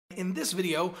In this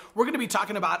video, we're going to be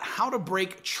talking about how to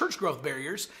break church growth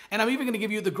barriers, and I'm even going to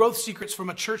give you the growth secrets from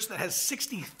a church that has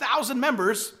 60,000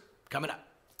 members coming up.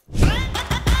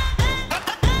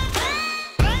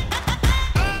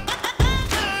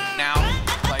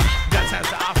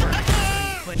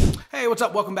 Hey, what's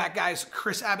up? Welcome back, guys.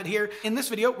 Chris Abbott here. In this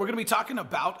video, we're going to be talking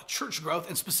about church growth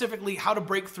and specifically how to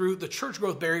break through the church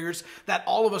growth barriers that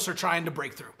all of us are trying to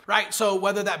break through, right? So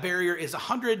whether that barrier is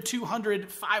 100, 200,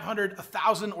 500,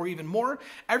 1,000, or even more,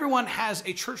 everyone has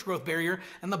a church growth barrier.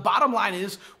 And the bottom line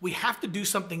is we have to do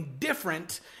something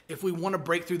different if we want to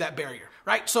break through that barrier,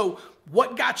 right? So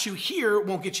what got you here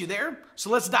won't get you there. So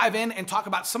let's dive in and talk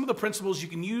about some of the principles you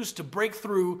can use to break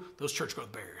through those church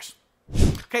growth barriers.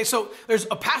 Okay, so there's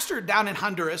a pastor down in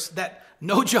Honduras that,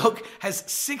 no joke, has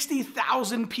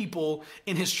 60,000 people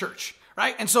in his church,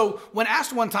 right? And so when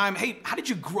asked one time, hey, how did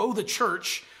you grow the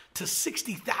church to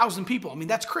 60,000 people? I mean,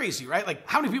 that's crazy, right? Like,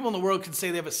 how many people in the world can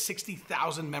say they have a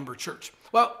 60,000 member church?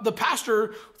 Well, the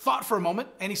pastor thought for a moment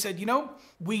and he said,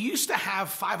 we used to have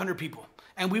 500 people.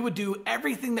 And we would do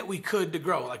everything that we could to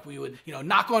grow. Like we would,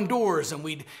 knock on doors and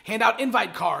we'd hand out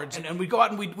invite cards and we'd go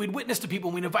out and we'd witness to people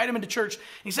and we'd invite them into church. And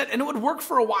he said, and it would work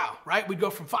for a while, right? We'd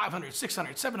go from 500,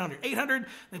 600, 700, 800,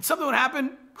 then something would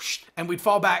happen and we'd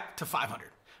fall back to 500.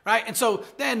 Right? And so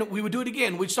then we would do it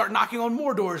again. We'd start knocking on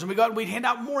more doors and we'd go out and we'd hand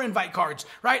out more invite cards,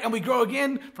 right? And we'd grow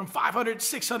again from 500,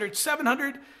 600,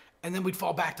 700, and then we'd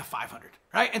fall back to 500,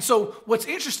 right? And so what's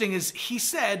interesting is he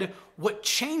said what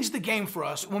changed the game for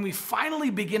us when we finally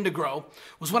begin to grow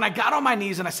was when I got on my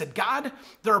knees and I said, God,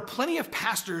 there are plenty of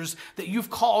pastors that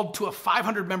you've called to a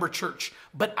 500 member church,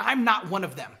 but I'm not one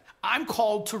of them. I'm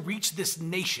called to reach this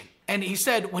nation. And he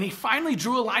said when he finally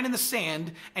drew a line in the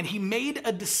sand and he made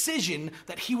a decision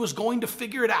that he was going to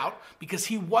figure it out because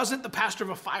he wasn't the pastor of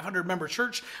a 500 member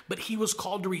church, but he was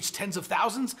called to reach tens of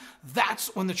thousands,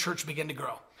 that's when the church began to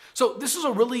grow. So this is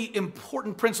a really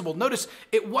important principle. Notice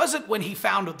it wasn't when he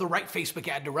found the right Facebook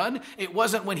ad to run. It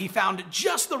wasn't when he found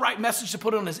just the right message to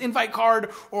put on his invite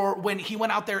card or when he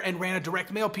went out there and ran a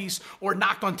direct mail piece or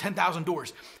knocked on 10,000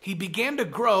 doors. He began to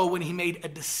grow when he made a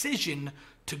decision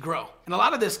to grow. And a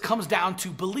lot of this comes down to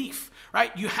belief,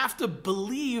 right? You have to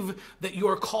believe that you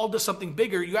are called to something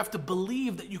bigger. You have to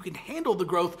believe that you can handle the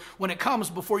growth when it comes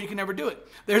before you can ever do it.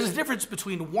 There's a difference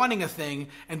between wanting a thing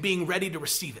and being ready to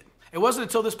receive it. It wasn't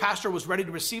until this pastor was ready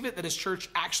to receive it that his church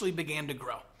actually began to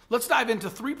grow. Let's dive into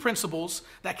 3 principles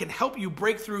that can help you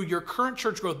break through your current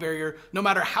church growth barrier, no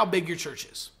matter how big your church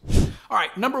is. All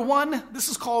right, number 1, this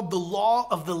is called the law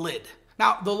of the lid.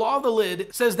 Now, the law of the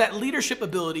lid says that leadership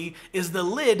ability is the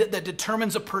lid that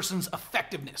determines a person's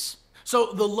effectiveness.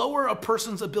 So the lower a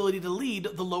person's ability to lead,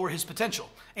 the lower his potential.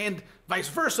 And vice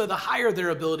versa, the higher their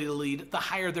ability to lead, the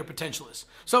higher their potential is.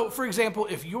 So for example,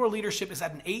 if your leadership is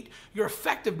at an 8, your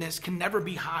effectiveness can never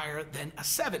be higher than a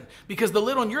 7 because the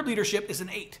lid on your leadership is an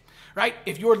 8, right?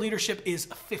 If your leadership is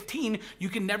a 15, you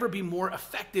can never be more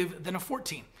effective than a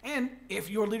 14. And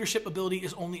if your leadership ability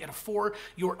is only at a 4,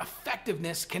 your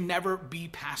effectiveness can never be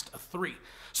past a 3.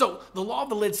 So the law of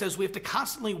the lid says we have to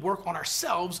constantly work on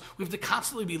ourselves. We have to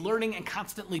constantly be learning and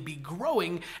constantly be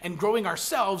growing and growing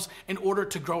ourselves in order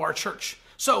to grow our church.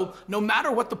 So no matter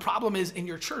what the problem is in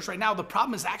your church right now, the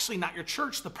problem is actually not your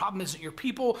church. The problem isn't your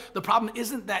people. The problem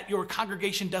isn't that your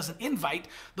congregation doesn't invite.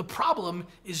 The problem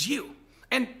is you.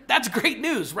 And that's great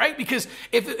news, right? Because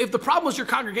if the problem was your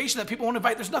congregation that people won't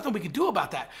invite, there's nothing we can do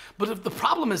about that. But if the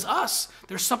problem is us,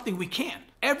 there's something we can.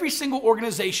 Every single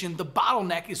organization, the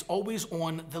bottleneck is always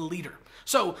on the leader.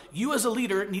 So you as a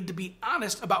leader need to be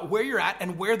honest about where you're at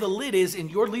and where the lid is in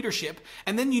your leadership.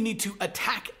 And then you need to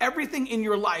attack everything in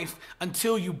your life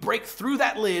until you break through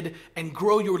that lid and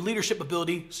grow your leadership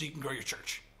ability so you can grow your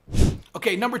church.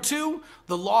 Okay, number 2,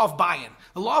 the law of buy-in.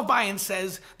 The law of buy-in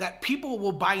says that people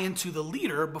will buy into the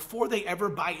leader before they ever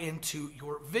buy into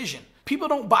your vision. People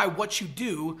don't buy what you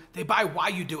do, they buy why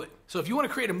you do it. So if you want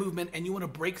to create a movement and you want to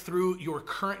break through your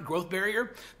current growth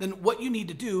barrier, then what you need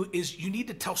to do is you need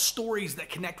to tell stories that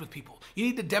connect with people. You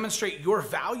need to demonstrate your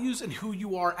values and who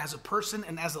you are as a person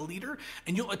and as a leader,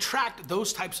 and you'll attract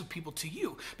those types of people to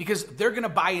you because they're going to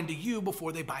buy into you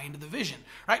before they buy into the vision,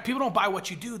 right? People don't buy what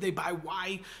you do, they buy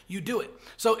why you do it.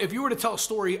 So if you were to tell a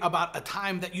story about a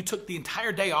time that you took the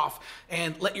entire day off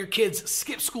and let your kids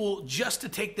skip school just to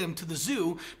take them to the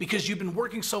zoo because you've been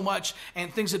working so much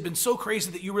and things have been so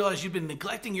crazy that you realize you've been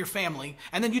neglecting your family.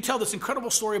 And then you tell this incredible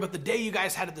story about the day you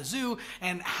guys had at the zoo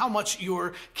and how much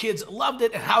your kids loved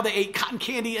it and how they ate cotton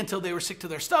candy until they were sick to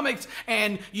their stomachs,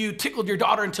 and you tickled your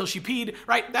daughter until she peed,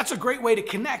 right? That's a great way to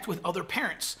connect with other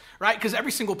parents, right? Because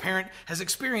every single parent has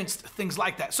experienced things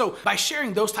like that. So by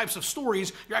sharing those types of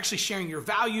stories, you're actually sharing your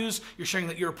values. You're sharing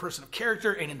that you're a person of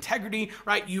character and integrity,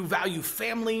 right? You value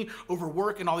family over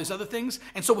work and all these other things.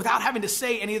 And so without having to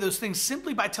say any of those things,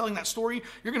 simply by telling that story,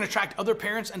 you're going to attract other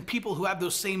parents and people who have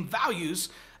those same values,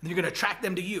 and you're going to attract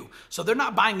them to you. So they're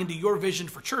not buying into your vision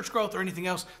for church growth or anything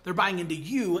else. They're buying into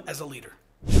you as a leader.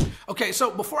 Okay,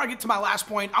 so before I get to my last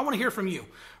point, I want to hear from you,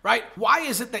 right? Why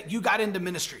is it that you got into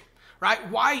ministry?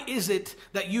 Right? Why is it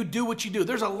that you do what you do?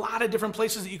 There's a lot of different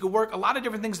places that you could work, a lot of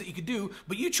different things that you could do,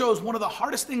 but you chose one of the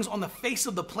hardest things on the face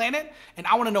of the planet, and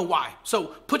I want to know why. So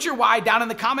put your why down in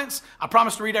the comments. I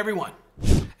promise to read every one.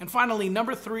 And finally,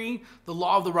 number 3, the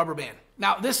law of the rubber band.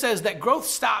 Now, this says that growth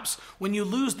stops when you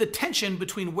lose the tension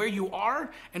between where you are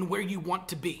and where you want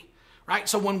to be. Right?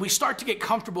 So when we start to get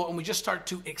comfortable and we just start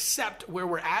to accept where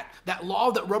we're at, that law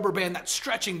of that rubber band, that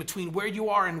stretching between where you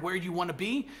are and where you want to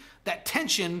be, that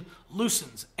tension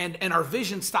loosens and our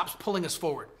vision stops pulling us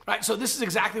forward. Right? So this is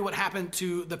exactly what happened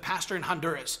to the pastor in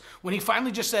Honduras. When he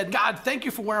finally just said, God, thank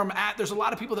you for where I'm at. There's a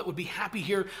lot of people that would be happy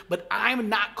here, but I'm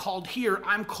not called here.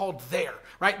 I'm called there.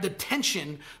 Right? The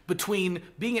tension between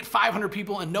being at 500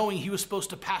 people and knowing he was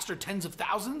supposed to pastor tens of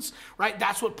thousands, right?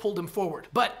 That's what pulled him forward.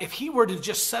 But if he were to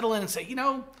just settle in and say, you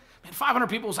know, man, 500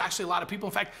 people is actually a lot of people.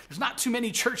 In fact, there's not too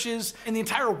many churches in the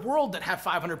entire world that have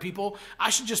 500 people.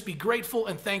 I should just be grateful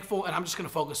and thankful, and I'm just going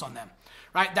to focus on them.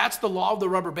 Right? That's the law of the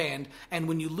rubber band. And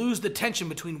when you lose the tension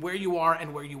between where you are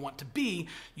and where you want to be,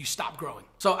 you stop growing.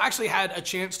 So I actually had a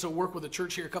chance to work with a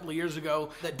church here a couple of years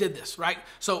ago that did this, right?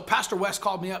 So Pastor West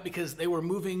called me up because they were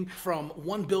moving from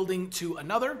one building to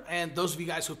another. And those of you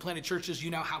guys who have planted churches,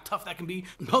 you know how tough that can be.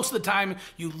 Most of the time,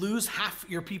 you lose half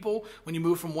your people when you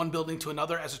move from one building to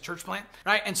another as a church plant,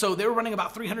 right? And so they were running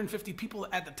about 350 people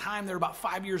at the time. They were about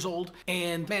 5 years old.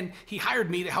 And man, he hired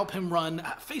me to help him run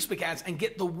Facebook ads and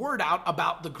get the word out about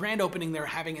the grand opening they're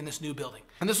having in this new building.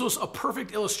 And this was a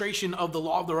perfect illustration of the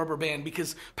law of the rubber band,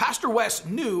 because Pastor West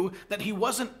knew that he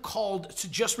wasn't called to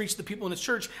just reach the people in his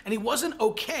church, and he wasn't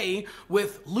okay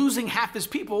with losing half his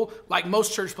people like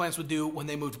most church plants would do when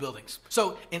they moved buildings.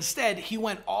 So instead, he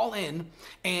went all in,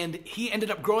 and he ended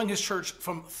up growing his church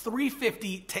from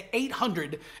 350 to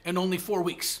 800 in only 4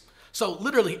 weeks. So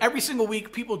literally every single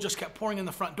week, people just kept pouring in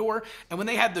the front door. And when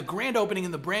they had the grand opening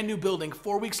in the brand new building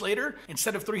 4 weeks later,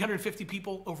 instead of 350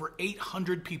 people, over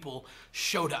 800 people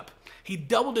showed up. He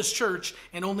doubled his church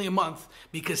in only a month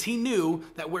because he knew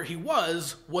that where he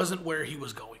wasn't where he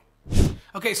was going.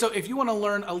 Okay, so if you want to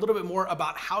learn a little bit more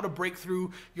about how to break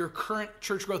through your current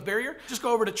church growth barrier, just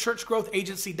go over to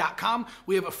churchgrowthagency.com.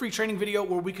 We have a free training video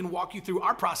where we can walk you through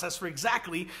our process for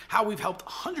exactly how we've helped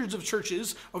hundreds of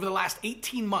churches over the last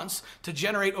 18 months to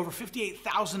generate over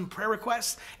 58,000 prayer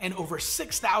requests and over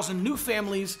 6,000 new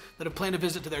families that have planned a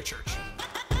visit to their church.